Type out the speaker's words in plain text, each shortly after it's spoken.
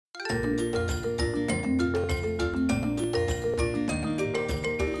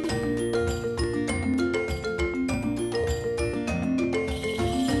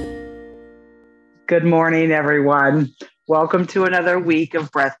Good morning, everyone. Welcome to another week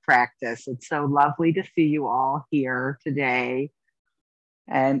of breath practice. It's so lovely to see you all here today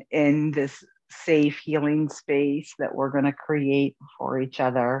and in this safe healing space that we're going to create for each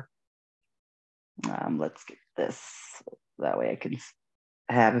other. Let's get this, that way I can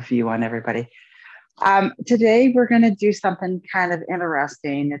have a view on everybody. Today, we're going to do something kind of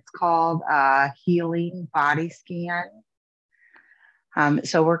interesting. It's called a healing body scan.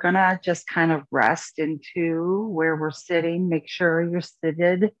 So we're going to just kind of rest into where we're sitting. Make sure you're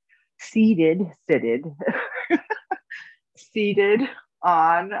seated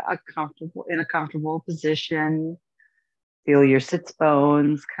on in a comfortable position. Feel your sits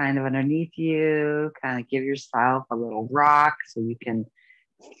bones kind of underneath you. Kind of give yourself a little rock so you can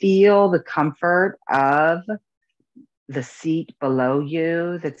feel the comfort of the seat below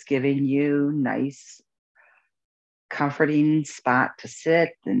you that's giving you nice, comforting spot to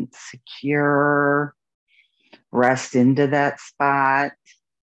sit and secure. Rest into that spot.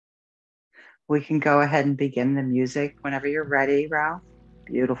 We can go ahead and begin the music whenever you're ready, Ralph.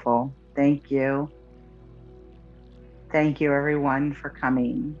 Beautiful. Thank you. Thank you, everyone, for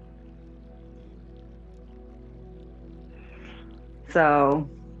coming. So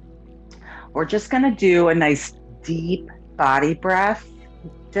we're just going to do a nice deep body breath.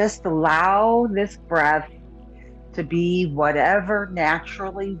 Just allow this breath to be whatever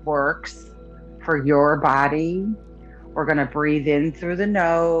naturally works for your body. We're going to breathe in through the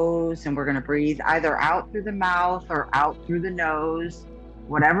nose, and we're going to breathe either out through the mouth or out through the nose,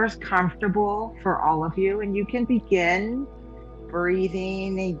 whatever's comfortable for all of you. And you can begin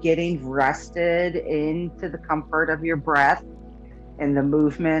breathing and getting rested into the comfort of your breath and the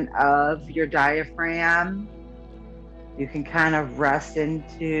movement of your diaphragm. You can kind of rest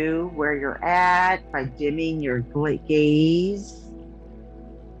into where you're at by dimming your gaze,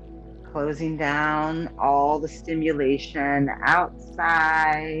 closing down all the stimulation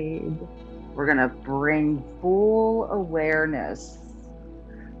outside. We're going to bring full awareness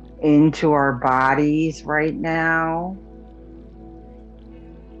into our bodies right now.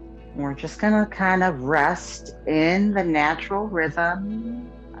 We're just going to kind of rest in the natural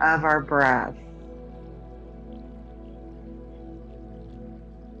rhythm of our breath.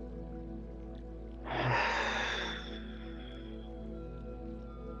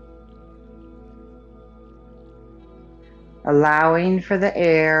 Allowing for the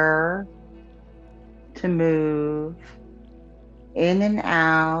air to move in and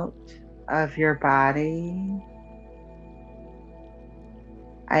out of your body.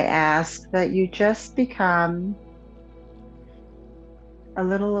 I ask that you just become a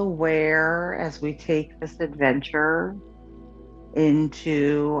little aware as we take this adventure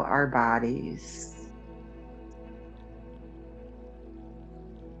into our bodies.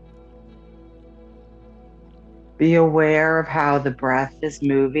 Be aware of how the breath is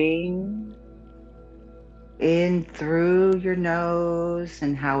moving in through your nose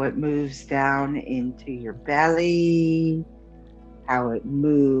and how it moves down into your belly, how it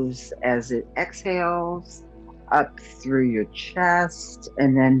moves as it exhales up through your chest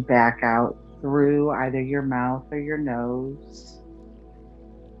and then back out through either your mouth or your nose,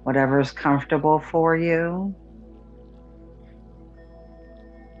 whatever is comfortable for you.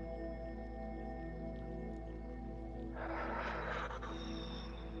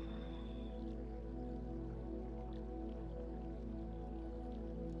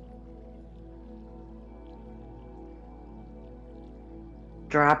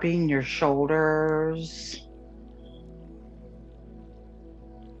 Dropping your shoulders,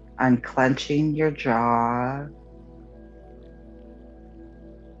 unclenching your jaw.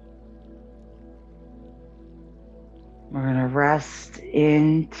 We're going to rest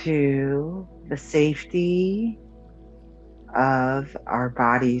into the safety of our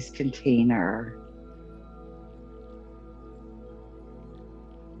body's container.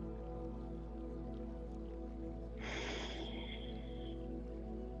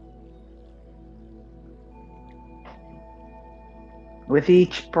 With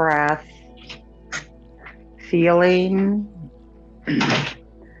each breath, feeling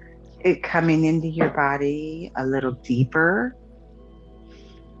it coming into your body a little deeper,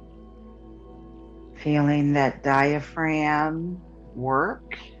 feeling that diaphragm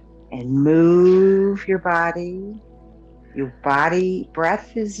work and move your body. Your body,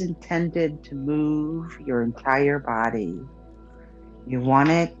 breath is intended to move your entire body. You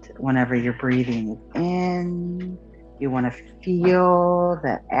want it whenever you're breathing it in, You want to feel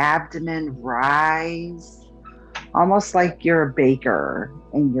the abdomen rise, almost like you're a baker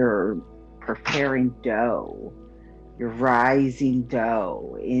and you're preparing dough. You're rising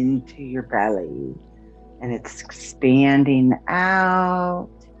dough into your belly and it's expanding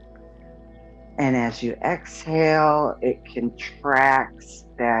out. And as you exhale, it contracts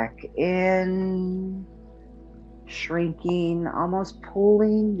back in, shrinking, almost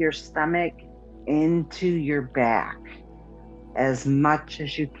pulling your stomach into your back as much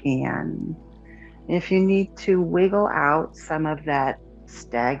as you can. If you need to wiggle out some of that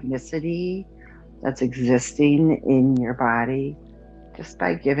stagnicity that's existing in your body, just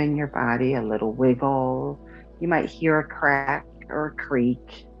by giving your body a little wiggle, you might hear a crack or a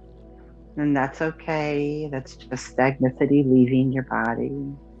creak, and that's okay. That's just stagnicity leaving your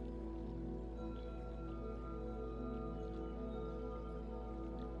body.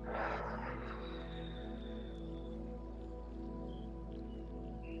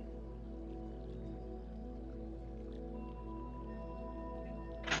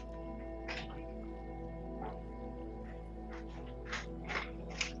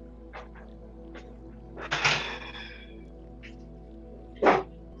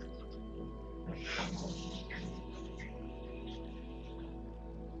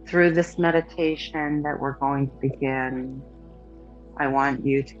 Through this meditation that we're going to begin, I want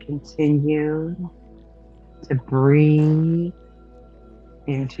you to continue to breathe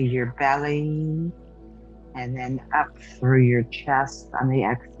into your belly and then up through your chest on the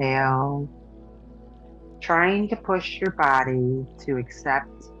exhale, trying to push your body to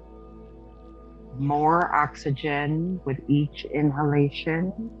accept more oxygen with each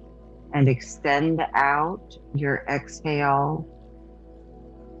inhalation and extend out your exhale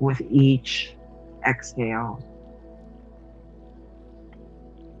with each exhale.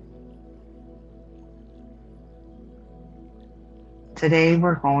 Today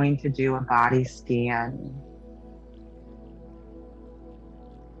we're going to do a body scan.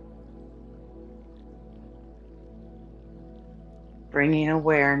 Bringing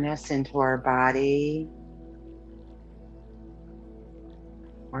awareness into our body.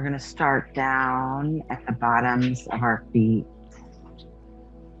 We're going to start down at the bottoms of our feet.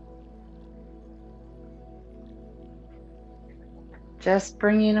 Just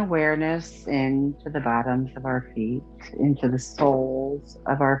bringing awareness into the bottoms of our feet, into the soles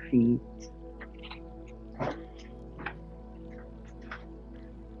of our feet.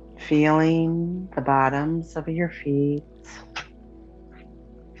 Feeling the bottoms of your feet.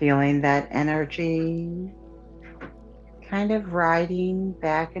 Feeling that energy kind of riding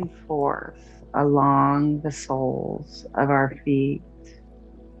back and forth along the soles of our feet.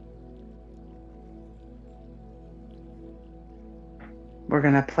 We're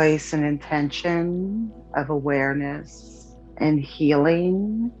going to place an intention of awareness and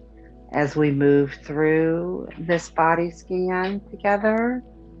healing as we move through this body scan together.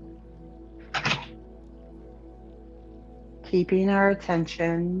 Keeping our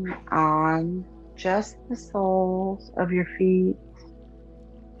attention on just the soles of your feet.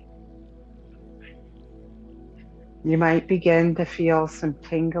 You might begin to feel some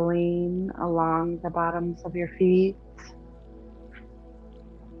tingling along the bottoms of your feet.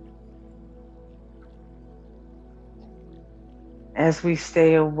 As we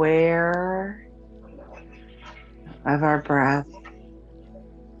stay aware of our breath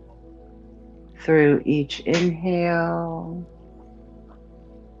through each inhale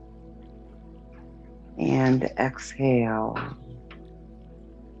and exhale.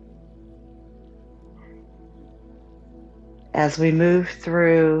 As we move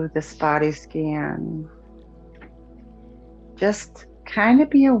through this body scan, just kind of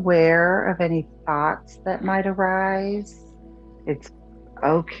be aware of any thoughts that might arise. It's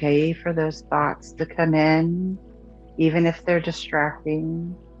okay for those thoughts to come in, even if they're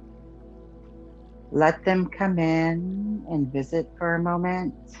distracting. Let them come in and visit for a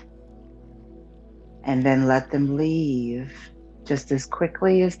moment, and then let them leave just as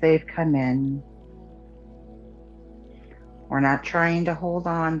quickly as they've come in. We're not trying to hold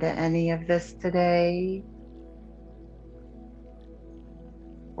on to any of this today.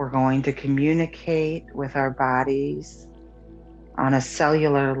 We're going to communicate with our bodies on a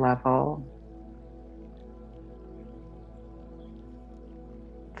cellular level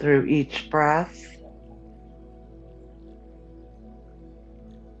through each breath.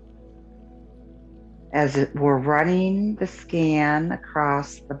 As we're running the scan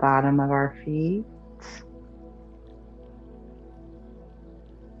across the bottom of our feet,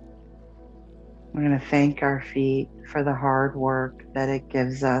 we're going to thank our feet for the hard work that it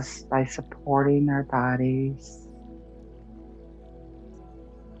gives us by supporting our bodies.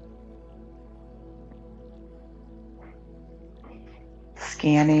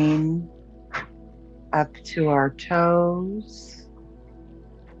 scanning up to our toes.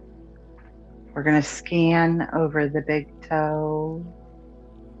 We're going to scan over the big toe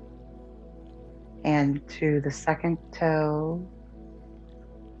and to the second toe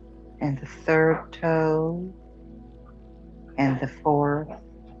and the third toe and the fourth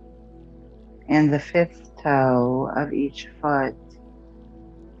and the fifth toe of each foot.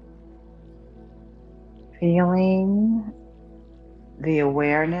 Feeling the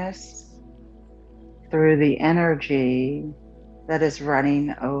awareness through the energy that is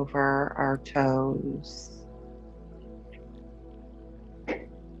running over our toes.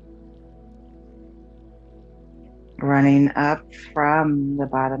 Running up from the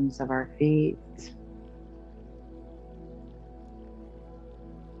bottoms of our feet.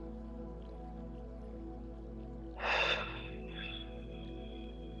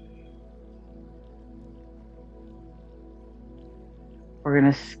 We're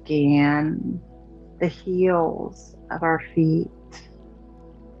going to scan the heels of our feet,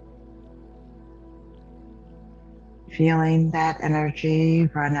 feeling that energy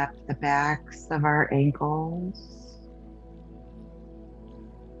run up the backs of our ankles.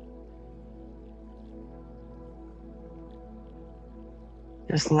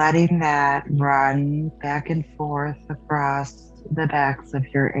 Just letting that run back and forth across the backs of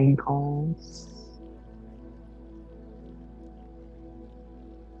your ankles.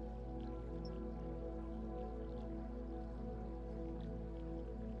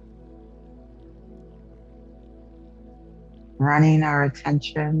 Running our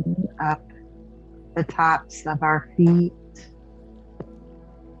attention up the tops of our feet.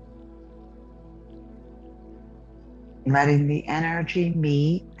 Letting the energy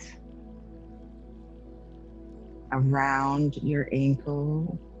meet around your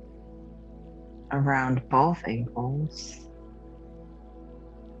ankle, around both ankles.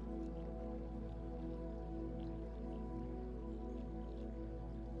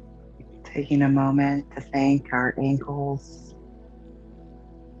 Taking a moment to thank our ankles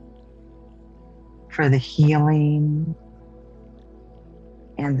for the healing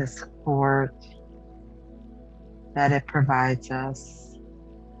and the support that it provides us.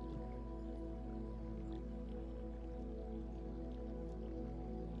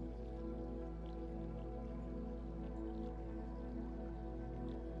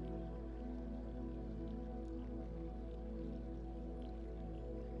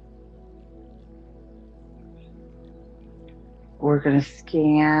 We're going to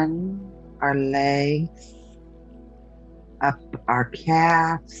scan our legs, up our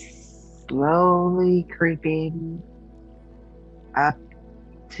calves, slowly creeping up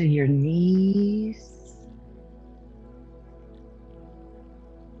to your knees.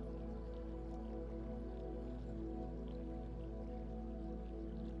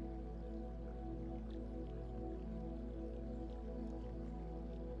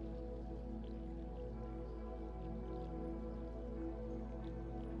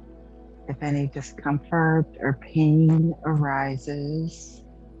 If any discomfort or pain arises,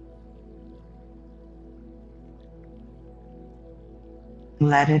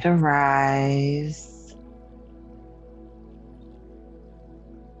 let it arise.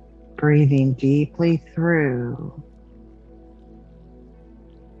 Breathing deeply through.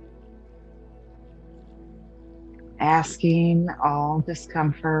 Asking all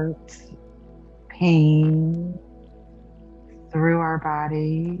discomfort, pain through our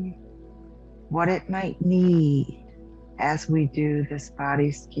body, what it might need as we do this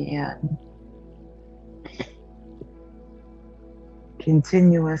body scan.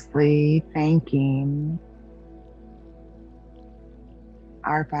 Continuously thanking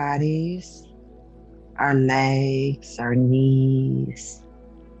our bodies, our legs, our knees,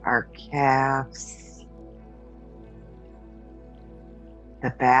 our calves, the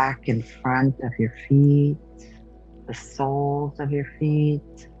back and front of your feet, the soles of your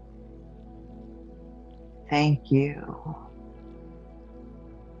feet. Thank you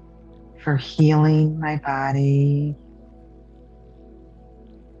for healing my body.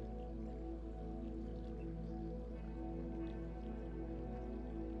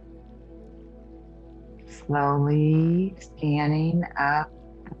 Slowly scanning up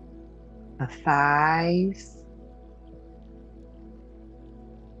the thighs,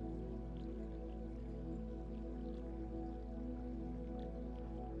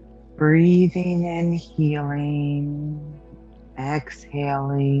 breathing in healing,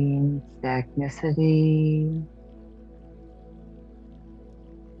 exhaling stagnicity.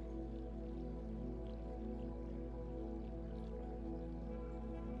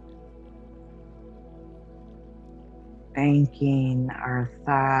 Thanking our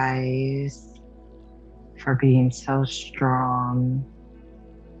thighs for being so strong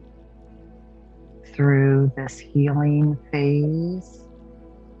through this healing phase.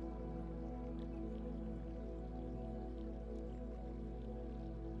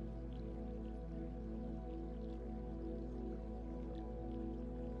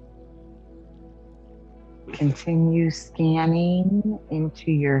 Continue scanning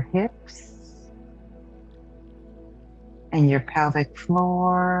into your hips and your pelvic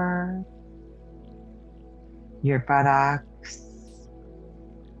floor, your buttocks,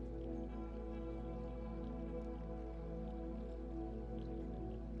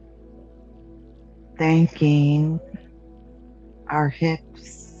 thanking our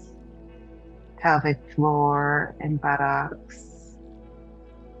hips, pelvic floor, and buttocks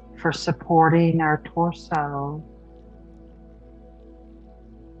for supporting our torso.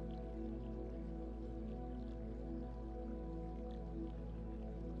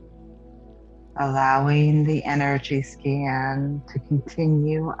 Allowing the energy scan to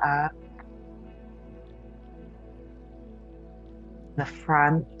continue up the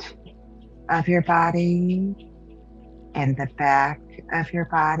front of your body and the back of your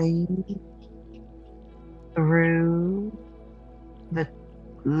body through the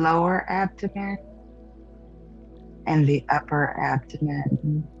lower abdomen and the upper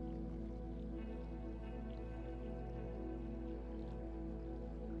abdomen.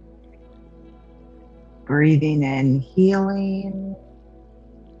 Breathing in healing.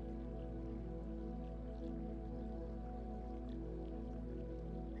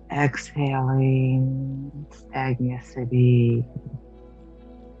 Exhaling stagnicity.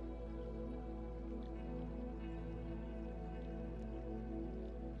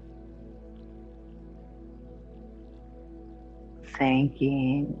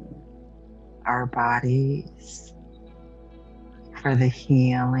 Thanking our bodies for the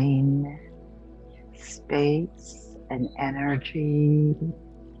healing space and energy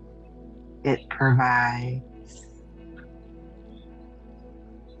it provides.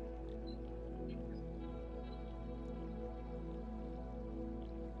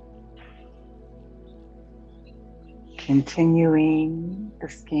 Continuing the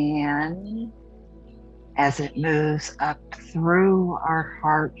scan as it moves up through our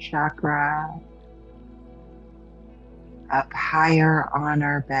heart chakra, up higher on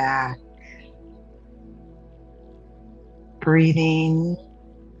our back, breathing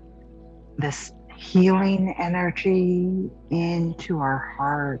this healing energy into our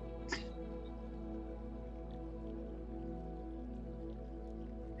heart,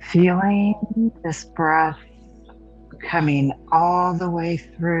 feeling this breath coming all the way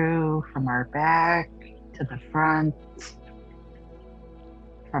through from our back to the front,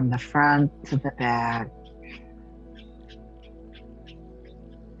 from the front to the back.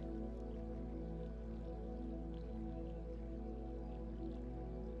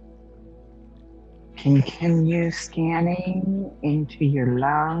 Continue scanning into your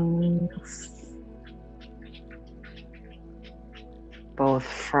lungs, both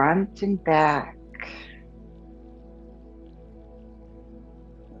front and back.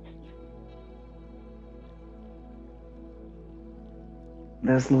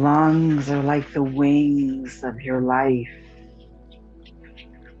 Those lungs are like the wings of your life.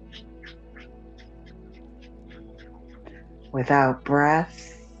 Without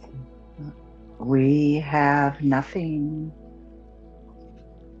breath, we have nothing.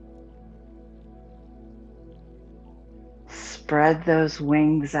 Spread those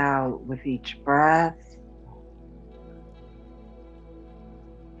wings out with each breath.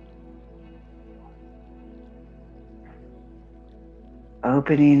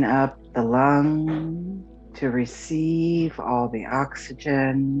 Opening up the lung to receive all the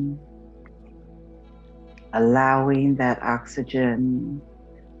oxygen, allowing that oxygen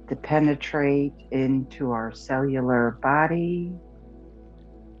to penetrate into our cellular body,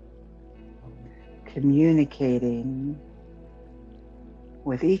 communicating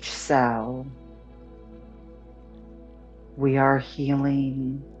with each cell. We are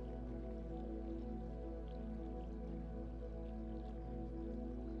healing.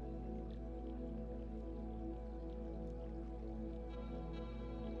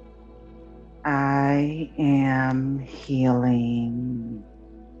 I am healing.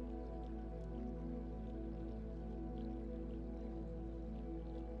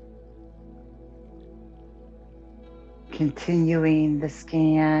 Continuing the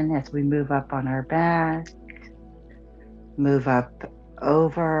scan as we move up on our back, move up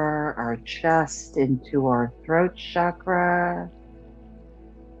over our chest into our throat chakra.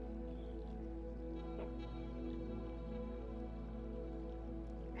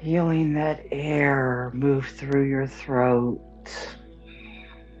 Feeling that air move through your throat.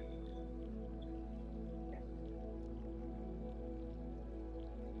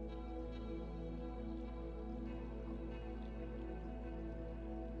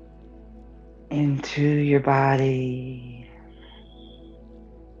 Into your body.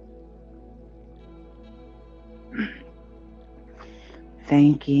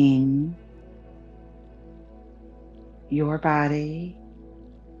 Thanking your body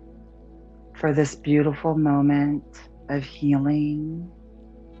for this beautiful moment of healing.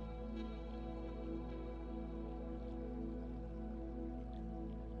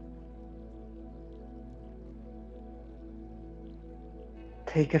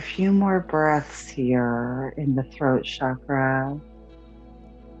 Take a few more breaths here in the throat chakra.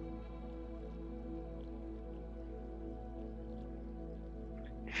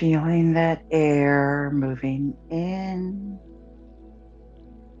 Feeling that air moving in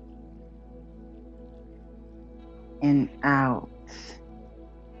and out.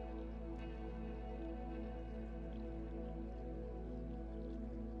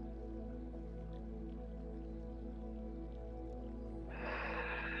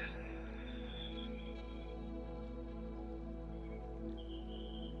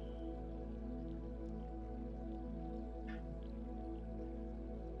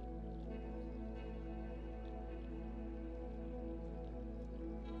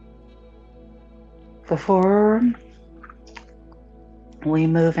 Before we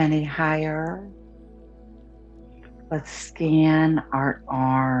move any higher, let's scan our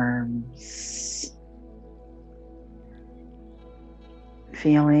arms.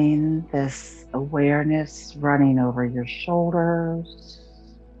 Feeling this awareness running over your shoulders,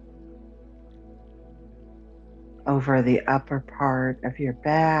 over the upper part of your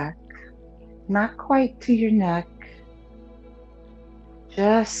back, not quite to your neck,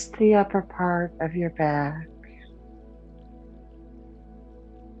 just the upper part of your back.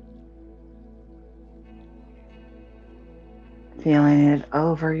 Feeling it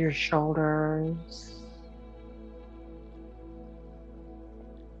over your shoulders,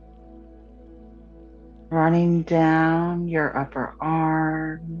 running down your upper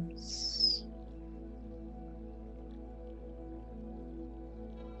arms,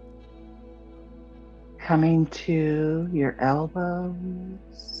 coming to your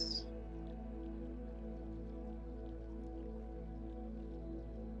elbows,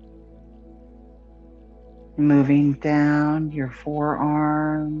 moving down your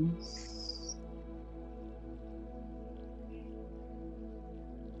forearms,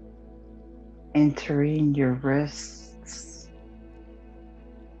 entering your wrists,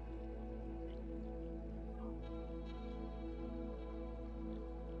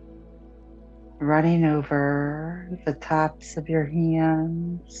 running over the tops of your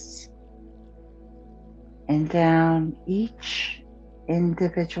hands and down each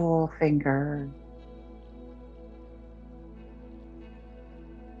individual finger.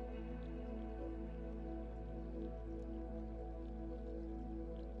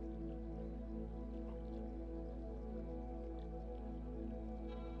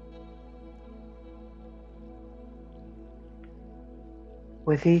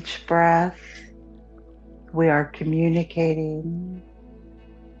 With each breath, we are communicating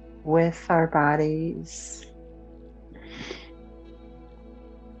with our bodies,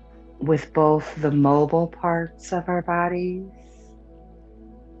 with both the mobile parts of our bodies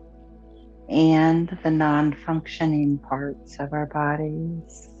and the non-functioning parts of our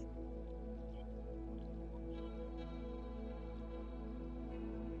bodies.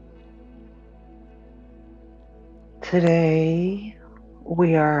 Today,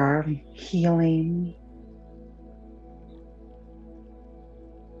 we are healing.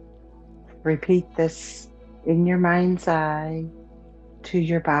 Repeat this in your mind's eye to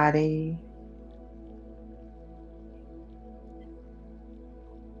your body.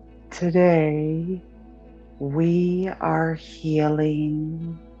 Today, we are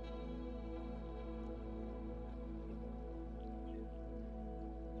healing.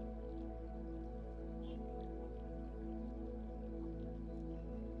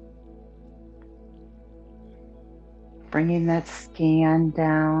 Bringing that scan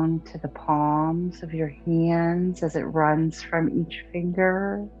down to the palms of your hands as it runs from each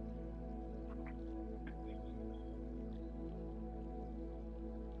finger.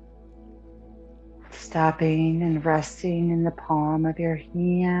 Stopping and resting in the palm of your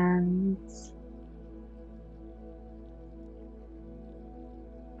hands.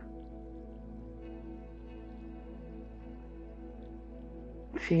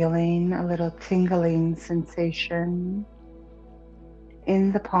 Feeling a little tingling sensation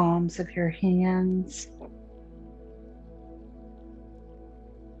in the palms of your hands.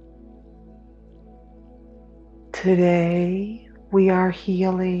 Today, we are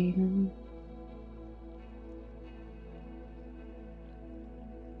healing.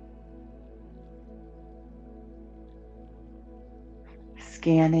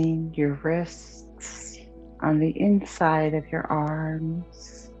 Scanning your wrists on the inside of your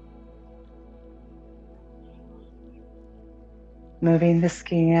arms. Moving the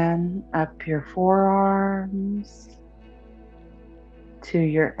scan up your forearms to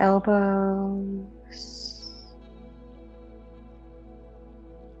your elbows.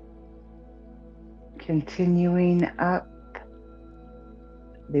 Continuing up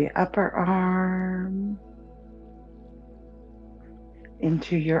the upper arm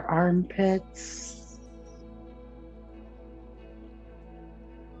into your armpits.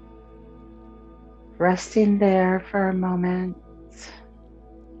 Resting there for a moment.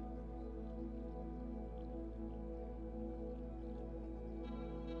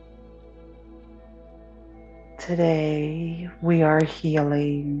 Today, we are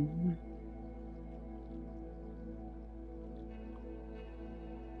healing.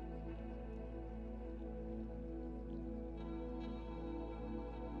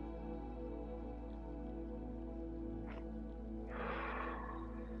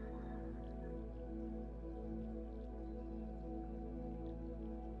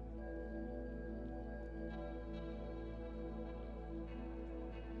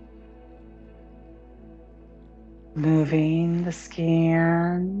 Moving the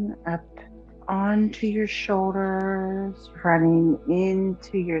scan up onto your shoulders, running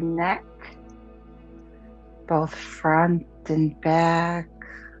into your neck, both front and back.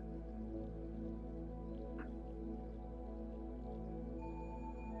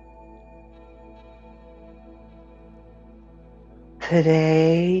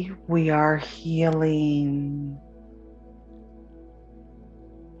 Today, we are healing.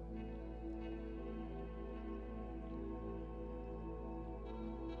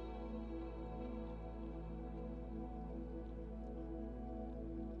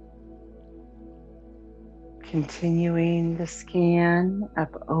 Continuing the scan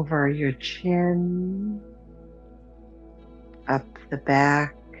up over your chin, up the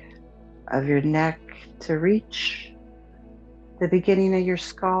back of your neck to reach the beginning of your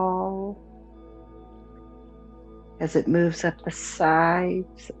skull as it moves up the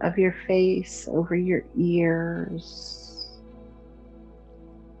sides of your face, over your ears,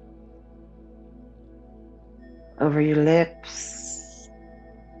 over your lips,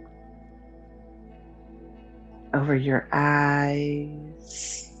 over your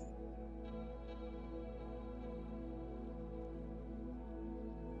eyes,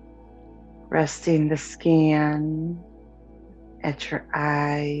 resting the scan at your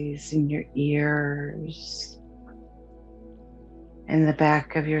eyes and your ears, in the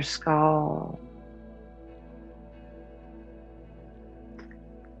back of your skull.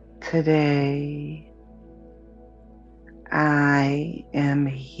 Today, I am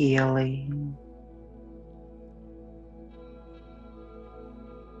healing.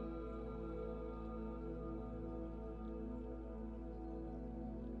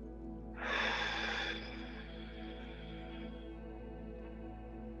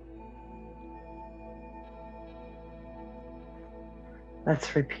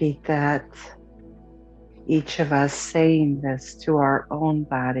 Let's repeat that, each of us saying this to our own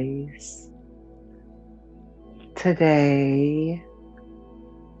bodies. Today,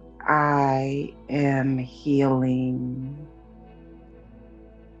 I am healing.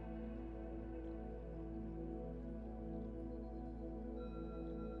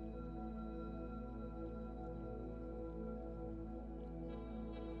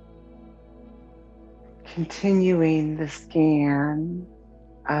 Continuing the scan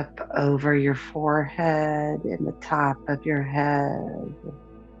up over your forehead and the top of your head,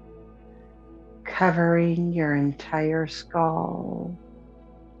 covering your entire skull,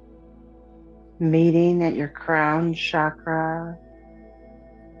 meeting at your crown chakra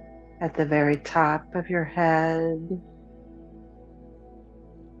at the very top of your head.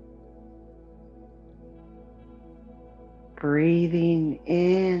 Breathing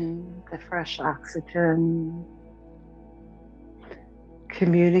in the fresh oxygen,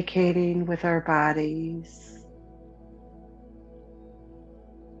 communicating with our bodies,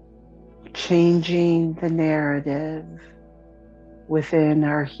 changing the narrative within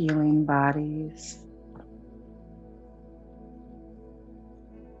our healing bodies.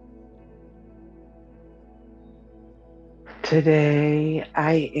 Today,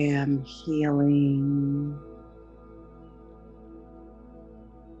 I am healing.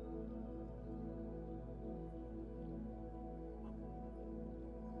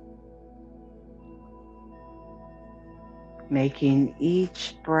 making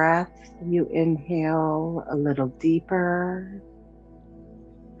each breath you inhale a little deeper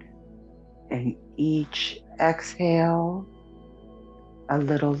and each exhale a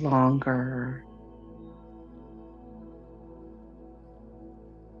little longer.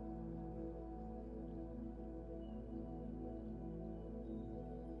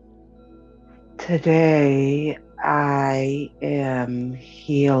 Today, I am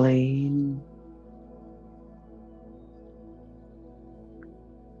healing.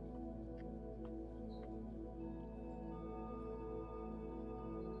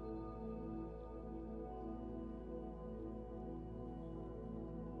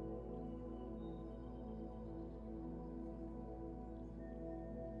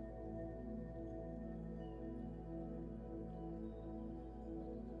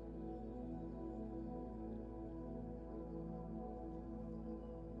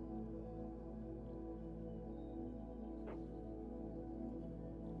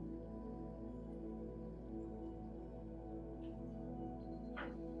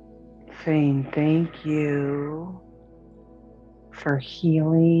 Saying thank you for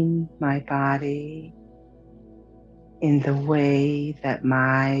healing my body in the way that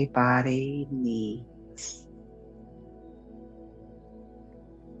my body needs.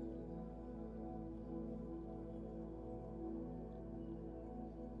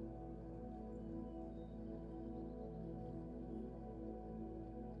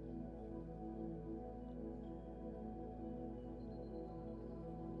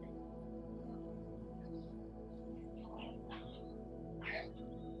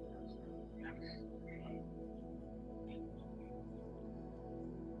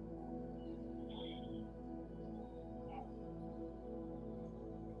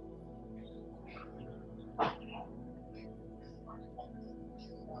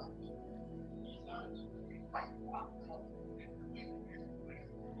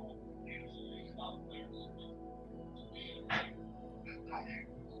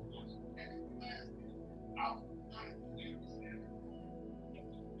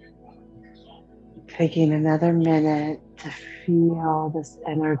 Taking another minute to feel this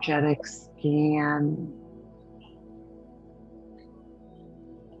energetic scan,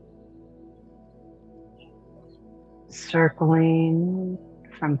 circling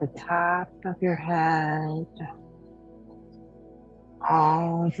from the top of your head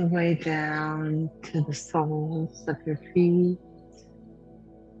all the way down to the soles of your feet.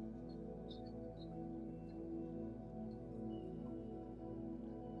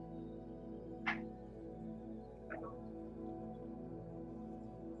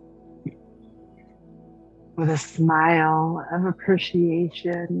 With a smile of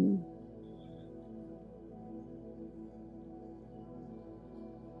appreciation,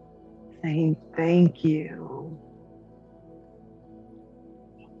 saying thank you.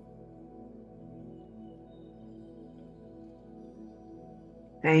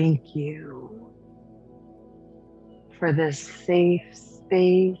 Thank you for this safe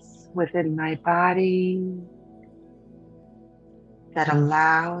space within my body that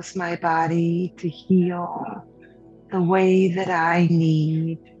allows my body to heal the way that I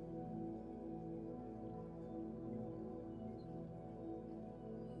need.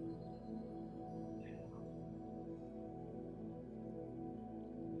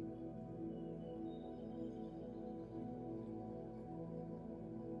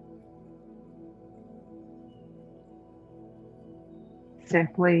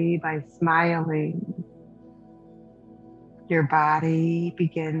 Simply by smiling, your body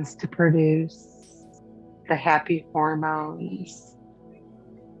begins to produce the happy hormones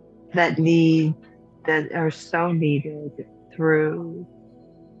that are so needed through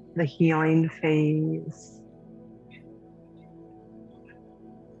the healing phase.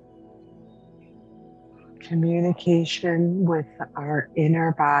 Communication with our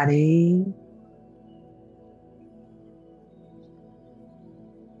inner body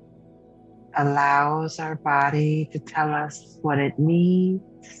allows our body to tell us what it needs.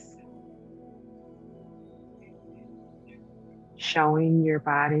 Showing your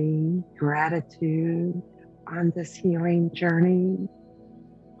body gratitude on this healing journey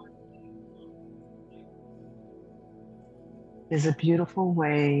is a beautiful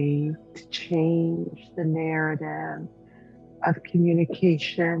way to change the narrative of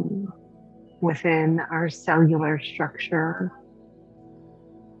communication within our cellular structure.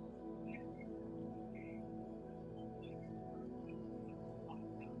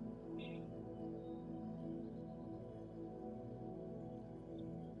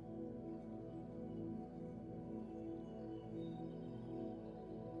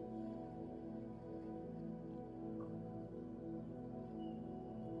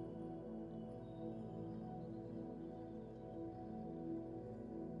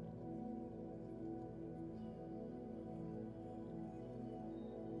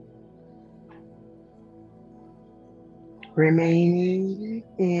 remaining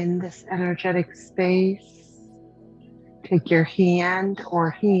in this energetic space, take your hand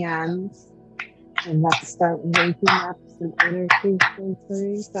or hands and let's start waking up some energy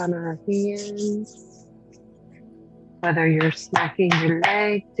centers on our hands. Whether you're smacking your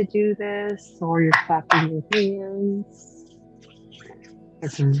leg to do this or you're clapping your hands,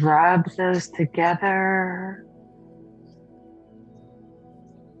 let's rub those together,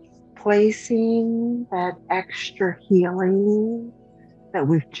 placing that extra healing that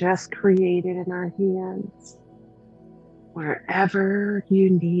we've just created in our hands wherever you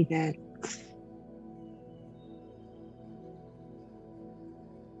need it.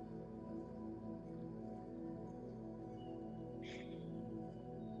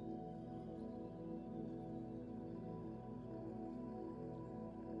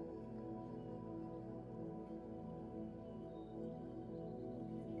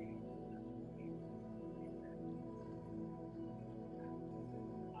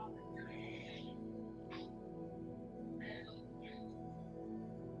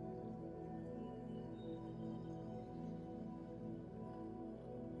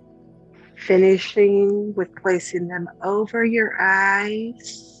 Finishing with placing them over your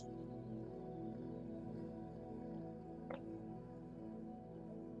eyes.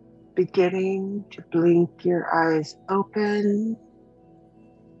 Beginning to blink your eyes open.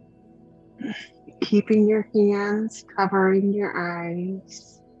 Keeping your hands covering your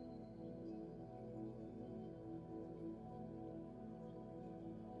eyes.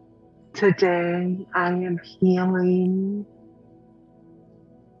 Today I am healing.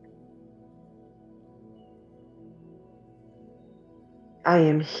 I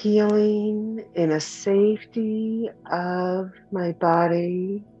am healing in a safety of my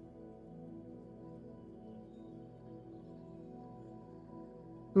body.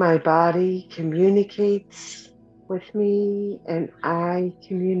 My body communicates with me and I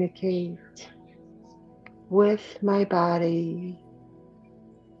communicate with my body.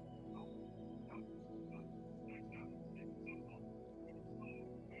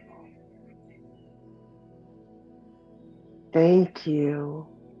 Thank you.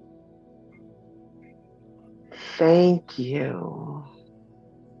 Thank you.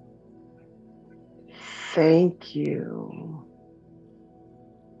 Thank you.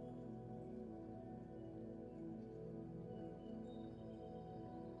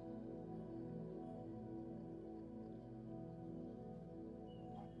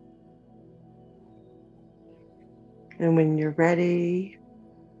 And when you're ready,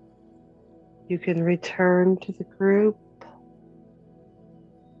 you can return to the group.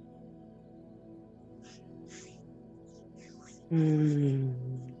 Mm.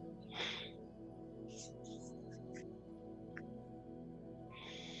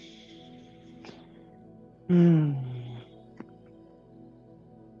 Mm.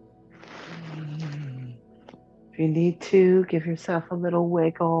 If you need to, give yourself a little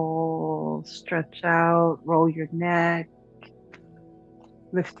wiggle, stretch out, roll your neck,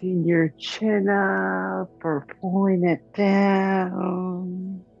 lifting your chin up or pulling it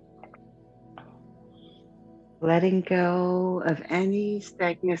down. Letting go of any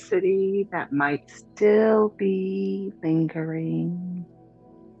stagnicity that might still be lingering.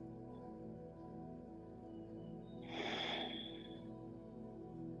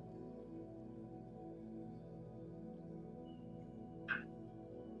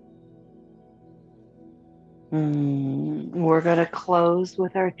 We're going to close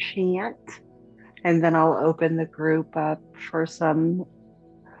with our chant, and then I'll open the group up for some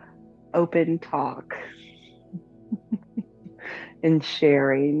open talk and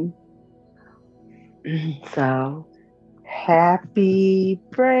sharing. So, happy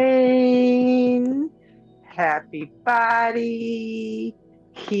brain, happy body,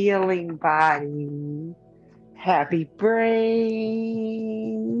 healing body. Happy brain,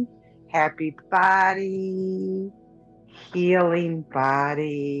 happy body, healing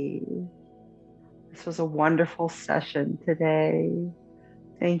body. This was a wonderful session today.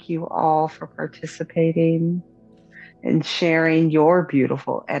 Thank you all for participating and sharing your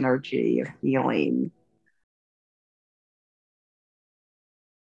beautiful energy of healing.